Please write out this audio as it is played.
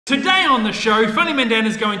Today on the show, Funny Man Dan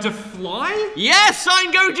is going to fly? Yes,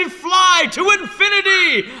 I'm going to fly to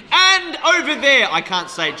infinity and over there. I can't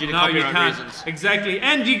say it due to copyright reasons. Exactly.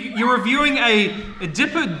 And you're reviewing a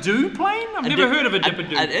Dipper-Doo plane? I've never heard of a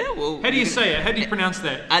Dipper-Doo. Well, how do you say it? How do you pronounce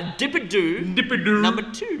that? A Dipper-Doo. Dipper-Doo. Number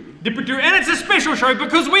 2. Dipper-Doo. And it's a special show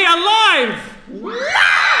because we are live! Oh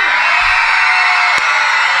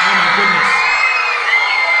my goodness.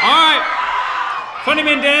 Alright. Funny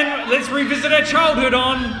Man Dan, let's revisit our childhood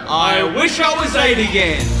on I Wish I Was 8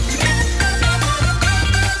 Again.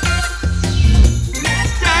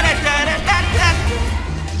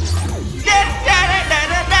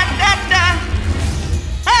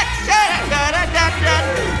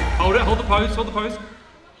 Hold the pose.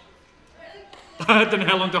 I don't know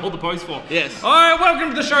how long to hold the pose for. Yes. Alright,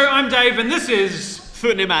 welcome to the show. I'm Dave and this is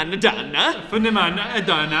Funny Man Dan.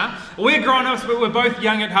 We're grown-ups, but we're both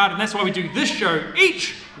young at heart, and that's why we do this show.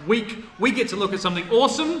 Each week, we get to look at something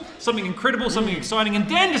awesome, something incredible, something exciting, and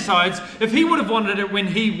Dan decides if he would have wanted it when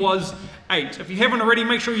he was 8. If you haven't already,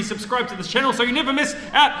 make sure you subscribe to this channel so you never miss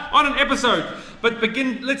out on an episode. But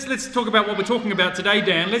let's talk about what we're talking about today,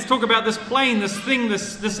 Dan. Let's talk about this plane, this thing,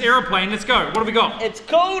 this aeroplane. Let's go. What have we got? It's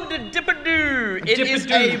called a Dipper-Doo. It is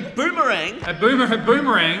a boomerang. A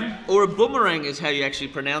boomerang. Or a boomerang is how you actually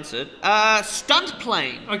pronounce it. Stunt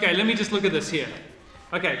plane. Okay, let me just look at this here.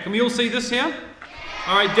 Okay, can we all see this here?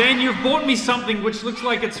 All right, Dan, you've bought me something which looks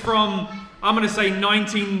like it's from, I'm going to say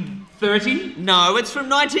 1930. No, it's from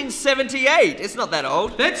 1978. It's not that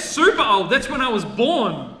old. That's super old. That's when I was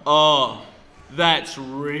born. Oh, that's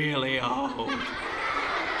really old.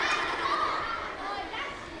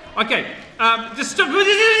 Okay,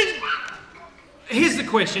 here's the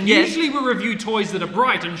question. Yes. Usually we review toys that are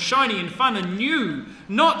bright and shiny and fun and new,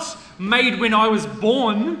 not made when I was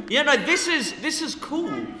born. Yeah, no, this is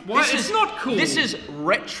cool. Why? It's not cool. This is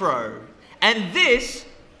retro. And this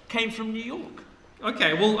came from New York.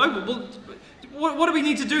 Okay, well, what do we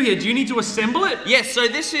need to do here? Do you need to assemble it? Yes, so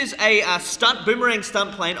this is a boomerang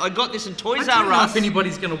stunt plane. I got this in Toys R Us. I don't know if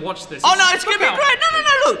anybody's going to watch this. Oh no, it's going to be great. No,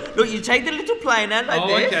 look, you take the little plane out like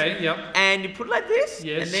this. Okay, yep. And you put it like this.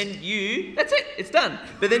 Yes. And then that's it, it's done.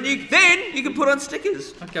 But then you can put on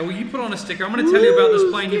stickers. Okay, well you put on a sticker. I'm going to tell you about this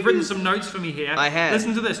plane. You've written some notes for me here. I have.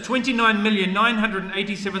 Listen to this.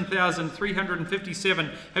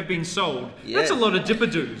 29,987,357 have been sold. Yeah. That's a lot of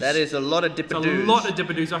Dipper-Doos. That is a lot of Dipper-Doos. It's a lot of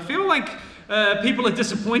Dipper-Doos. I feel like people are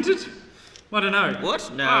disappointed. I don't know.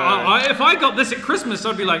 What? No. If I got this at Christmas,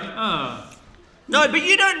 I'd be like, oh. No, but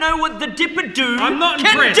you don't know what the Dipper-Doo I'm not can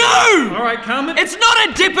impressed. do! All right, Carmen. It's not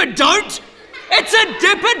a Dipper-Don't! It's a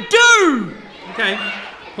Dipper-Doo! Okay,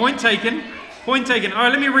 point taken. Point taken. All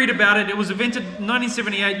right, let me read about it. It was invented in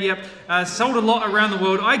 1978, yep. Sold a lot around the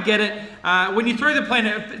world. I get it. When you throw the plane,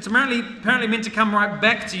 it's apparently meant to come right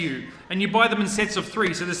back to you. And you buy them in sets of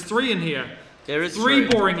 3. So there's 3 in here. There is 3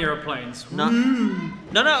 boring airplanes. No.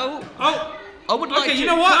 No. Oh. I would like Okay, to. you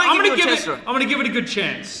know what? I'm going to give it a good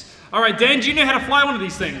chance. All right, Dan, do you know how to fly one of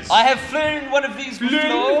these things? I have flown one of these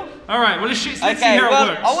before. All right, well, let's see how it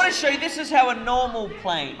works. I want to show you, this is how a normal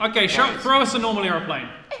plane Okay, throw us a normal aeroplane.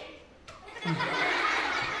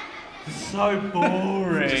 So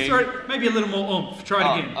boring. Just throw it, maybe a little more oomph.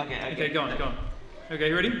 Try it again. Okay, go on. Okay,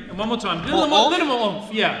 you ready? And one more time. More little more oomph,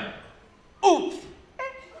 yeah. Oomph.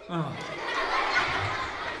 Oh.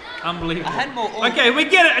 Unbelievable. I had more oomph. Okay, we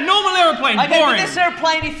get it. A normal aeroplane, okay, boring. But this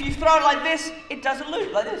airplane, if you throw it like this, it doesn't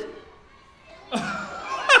loop, like this.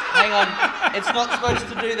 Hang on, it's not supposed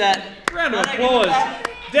to do that. Round of applause.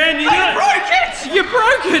 Dan, you broke it! You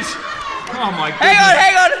broke it! Oh my goodness.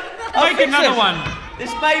 Hang on. Make another one.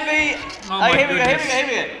 This may be... Oh my here we go.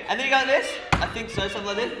 goodness. And then you got this? I think so, something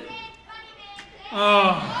like this.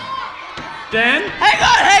 Oh. Dan? Hang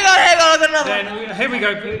on, I got another one. Dan, here we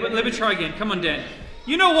go. Let me try again. Come on, Dan.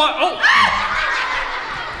 You know what? Oh!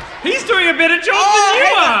 He's doing a better job than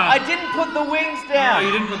you are! I didn't put the wings down. No,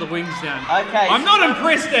 you didn't put the wings down. Okay. I'm not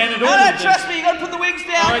impressed, Dan, at all. No, trust me, you gotta put the wings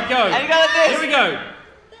down. Alright, go. And you go like this. Here we go.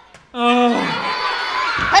 Oh.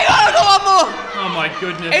 Hang on, I got one more. Oh my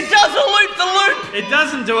goodness. It doesn't loop the loop. It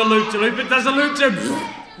doesn't do a loop-to-loop, it does a loop-to...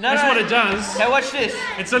 That's what it does. Now watch this.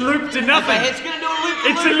 It's a loop-to-nothing. Okay, it's gonna do a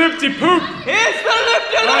loop-to-loop. It's a loop-to-poop. Here's the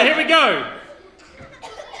loop-to-loop. Alright, here we go.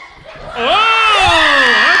 Oh,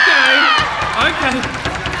 okay.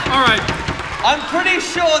 Alright. I'm pretty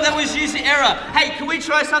sure that was user error. Hey, can we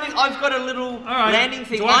try something? I've got a little landing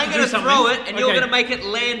thing. I'm going to throw it, and you're going to make it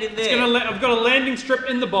land in there. I've got a landing strip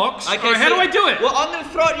in the box. Okay, how do I do it? Well, I'm going to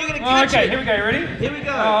throw it, you're going to catch it. Okay, here we go. You ready? Here we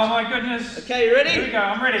go. Oh my goodness. Okay, you ready? Here we go.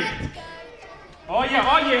 I'm ready. Oh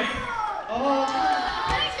yeah. Oh.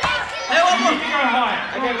 Hey, you need to go higher.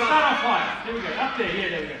 Okay, start off higher. Here we go. Up there. Yeah,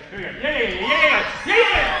 there we go. Here we go. Yeah.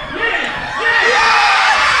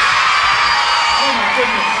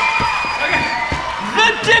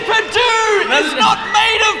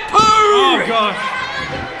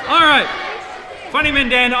 Funny Man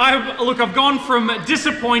Dan, I've gone from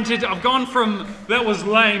disappointed, I've gone from that was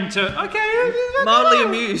lame to, okay. Mildly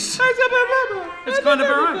amused. It's kind of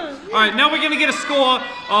alright. Alright, now we're going to get a score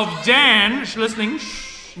of Dan. Listening,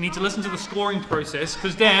 you need to listen to the scoring process,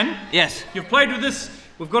 because Dan, yes, you've played with this.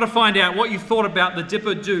 We've got to find out what you thought about the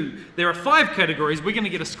Dipper-Do. There are 5 categories. We're going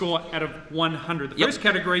to get a score out of 100. The first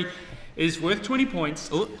category is worth 20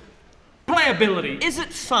 points. Ooh. Playability. Is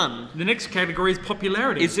it fun? The next category is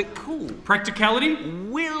popularity. Is it cool? Practicality.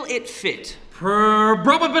 Will it fit?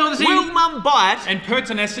 Probability. Will Mum buy it? And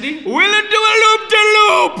pertinacity. Will it do a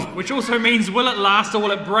loop-de-loop? Which also means will it last or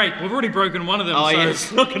will it break? We've already broken one of them. Oh, so yeah,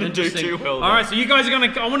 it's not going to do too well. All right, so you guys are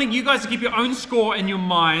going to, I want you guys to keep your own score in your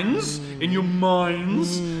minds. In your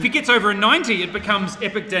minds. If it gets over a 90, it becomes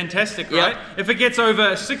epic dantastic, right? If it gets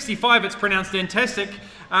over 65, it's pronounced dantastic.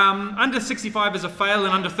 Under 65 is a fail,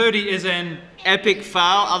 and under 30 is an epic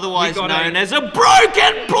fail, otherwise known as a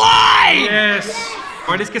broken play! Yes. All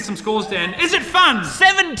right, let's get some scores, Dan. Is it fun?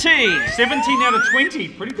 17. 17 out of 20.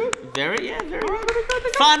 Pretty good. Very good.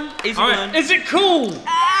 Fun, easy to learn. Is it cool? 9. A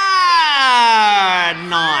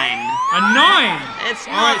 9? It's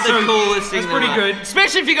not the coolest thing. That's pretty good.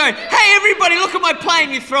 Especially if you go, hey everybody, look at my play,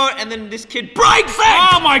 and you throw it, and then this kid breaks it!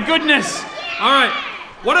 Oh my goodness! All right.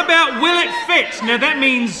 What about will it fit? Now that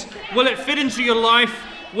means, will it fit into your life?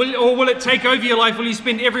 Or will it take over your life? Will you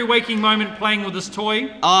spend every waking moment playing with this toy?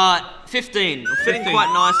 15. Fitting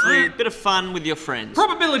quite nicely. Bit of fun with your friends.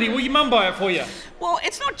 Probability. Will your mum buy it for you? Well,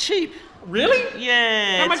 it's not cheap. Really?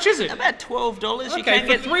 Yeah. How much is it? About $12. Okay, you can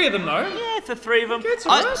get 3 of them though. Yeah, for 3 of them.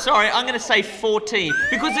 Right. Sorry, I'm going to say 14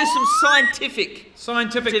 because there's some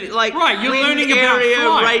scientific, like you're learning about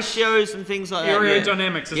flight. Ratios and things like that.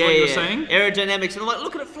 Aerodynamics is what you're saying. Aerodynamics, and I'm like,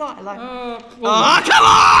 look at it fly. Like, come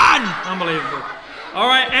on! Unbelievable. All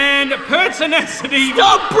right, and pertinacity.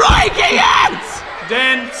 Stop breaking it!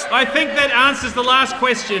 Dan, I think that answers the last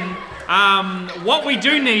question. What we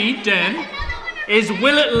do need, Dan, is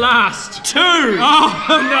will it last? 2. Oh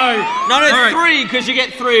no. No, 3 because you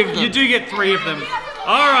get 3 of them. You do get 3 of them.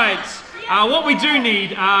 All right. What we do need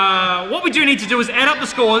to do is add up the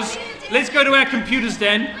scores. Let's go to our computers,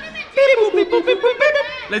 Dan.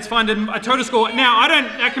 Let's find a total score. Now, I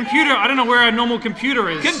don't know where our normal computer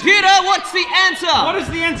is. Computer, what's the answer? What is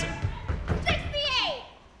the answer? 68.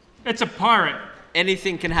 It's a pirate.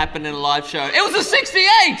 Anything can happen in a live show. It was a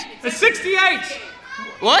 68! A 68!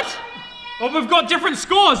 What? Well, we've got different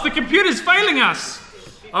scores. The computer's failing us.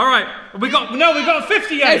 All right. We've got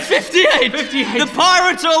 58. It's 58. 58. The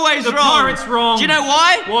pirate's always wrong. The pirate's wrong. Do you know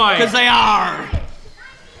why? Why? Because they are.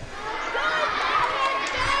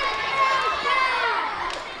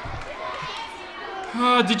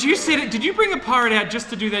 Did you bring a pirate out just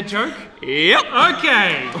to do that joke? Yep.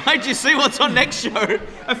 Okay. Wait, you see what's on next show?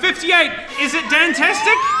 A 58. Is it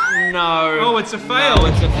dantastic? No. Oh, it's a fail. No,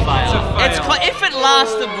 it's a fail. It's a fail. If it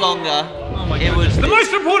lasted longer, it was... The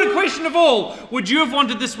most important question of all, would you have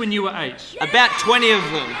wanted this when you were 8? About 20 of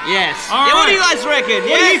them, yes. All right. What do you guys reckon?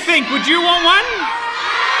 What do you think? Would you want one?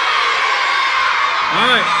 All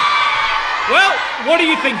right. Well, what do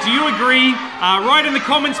you think? Do you agree? Write in the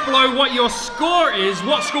comments below what your score is.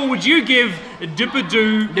 What score would you give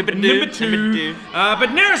Dipper-Do number 2?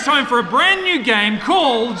 But now it's time for a brand new game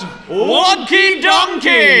called Wonky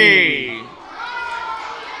Donkey!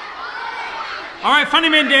 All right, Funny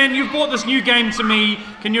Man Dan, you've brought this new game to me.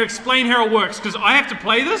 Can you explain how it works? Because I have to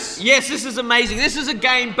play this? Yes, this is amazing. This is a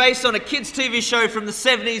game based on a kids' TV show from the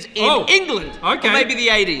 70s in England. Okay. Or maybe the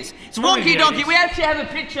 80s. It's Wonky Donkey. We actually have a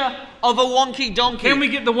picture of a Wonky Donkey. Can we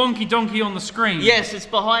get the Wonky Donkey on the screen? Yes, it's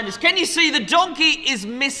behind us. Can you see the donkey is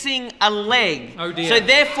missing a leg? Oh dear. So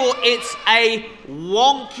therefore it's a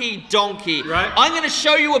Wonky Donkey. Right. I'm going to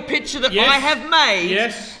show you a picture that I have made.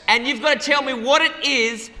 Yes. And you've got to tell me what it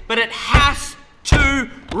is, but it has to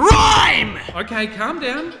rhyme! Okay, calm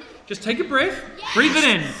down. Just take a breath. Yes. Breathe it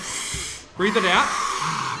in. Breathe it out.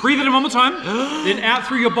 Breathe it in one more time. Then out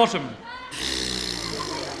through your bottom.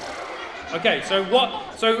 Okay, so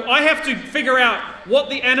I have to figure out what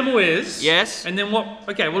the animal is. Yes. And then what...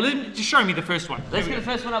 Okay, well, just show me the first one. Let's get the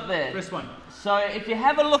first one up there. First one. So if you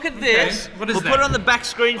have a look at this, what is we'll that? put it on the back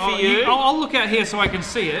screen for you. I'll look out here so I can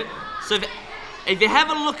see it. So if you have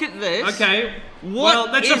a look at this... Okay.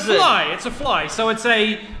 That's a fly. It's a fly. So it's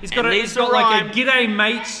got like a g'day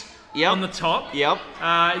mate on the top. Yep.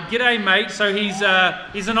 G'day mate. So he's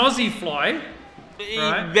an Aussie fly.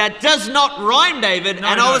 Right. That does not rhyme, David.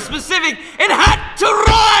 I was specific. It had to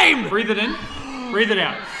rhyme. Breathe it in. Breathe it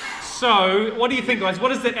out. So what do you think, guys?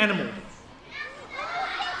 What is that animal?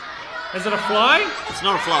 Is it a fly? It's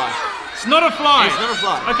not a fly. It's not a fly. It's not a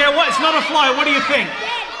fly. Okay, what? It's not a fly. What do you think?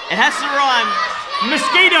 It has to rhyme.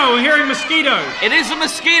 Mosquito. We're hearing mosquito. It is a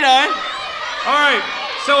mosquito. All right.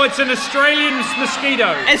 So it's an Australian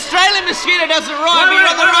mosquito. Australian mosquito doesn't rhyme. You're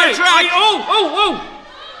on the right track. Oh!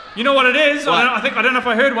 You know what it is? I don't know if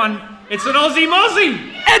I heard one. It's an Aussie Mozzie.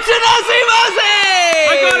 It's an Aussie Mozzie.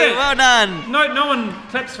 I got it. Well done. No one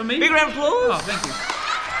claps for me. Big round of applause. Oh, thank you.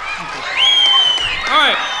 All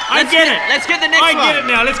right, I get it. Let's get the next one. I get it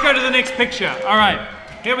now. Let's go to the next picture. All right,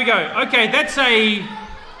 here we go. Okay, it's a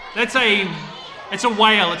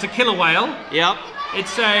whale. It's a killer whale. Yep.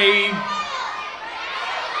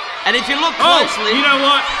 And if you look closely... Oh, you know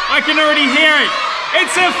what? I can already hear it.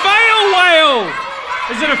 It's a fail whale.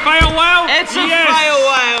 Is it a fail whale? It's a fail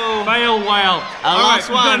whale. Fail whale. Last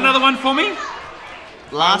one. You got another one for me?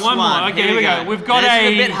 Last one. More. Okay, here we go. We've got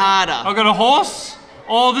a bit harder. I've got a horse.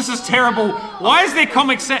 Oh, this is terrible. Why is there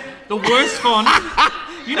Comic Sans? The worst font.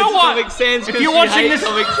 You know what? Comic Sans if you're watching this,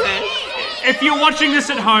 Comic Sans. If you're watching this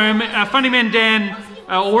at home, Funny Man Dan,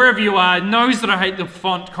 or wherever you are, knows that I hate the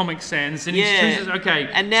font Comic Sans, and he chooses. Okay.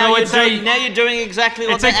 And now you're doing exactly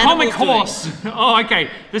what it's a comic horse. Oh, okay.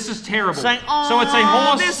 This is terrible. Saying, so it's a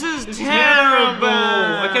horse. This is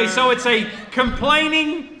terrible. Okay, so it's a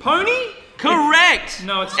complaining pony. Correct.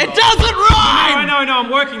 No, it's not. It doesn't rhyme. No, I'm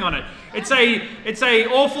working on it. It's a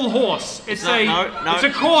awful horse. It's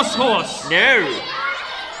a coarse horse. No.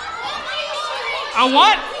 A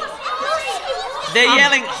what? They're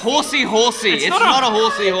yelling horsey. It's not a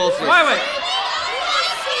horsey. Wait.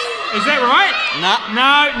 Is that right?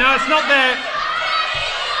 No, it's not that.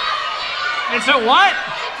 It's a what?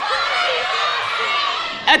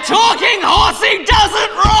 A talking horsey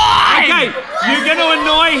doesn't rhyme! Okay, you're going to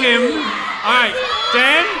annoy him. All right,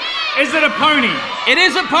 Dan, is it a pony? It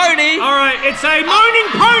is a pony. All right, it's a moaning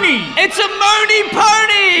pony. It's a moaning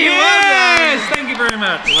pony. Yes, well done. Thank you very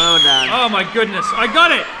much. Well done. Oh my goodness, I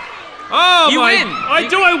got it. Oh, you win.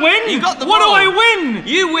 Do I win? You got the What ball. do I win?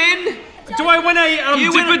 You win. Do I win a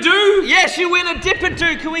dipper-doo? Yes, you win a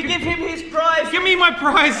dipper-doo. Can we give him his prize? Give me my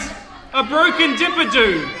prize. A broken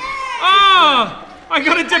dipper-doo. Oh, I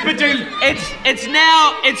got a dipper-doo. It's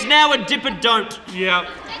now a dipper-don't. Yeah.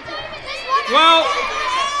 Well,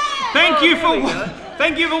 thank you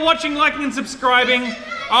for watching, liking, and subscribing.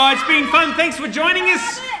 Oh, it's been fun. Thanks for joining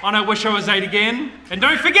us on I Wish I Was 8 again. And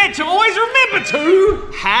don't forget to always remember to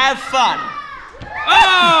have fun.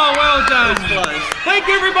 Oh, well done. Thank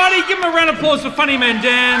you, everybody. Give him a round of applause for Funny Man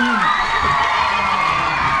Dan.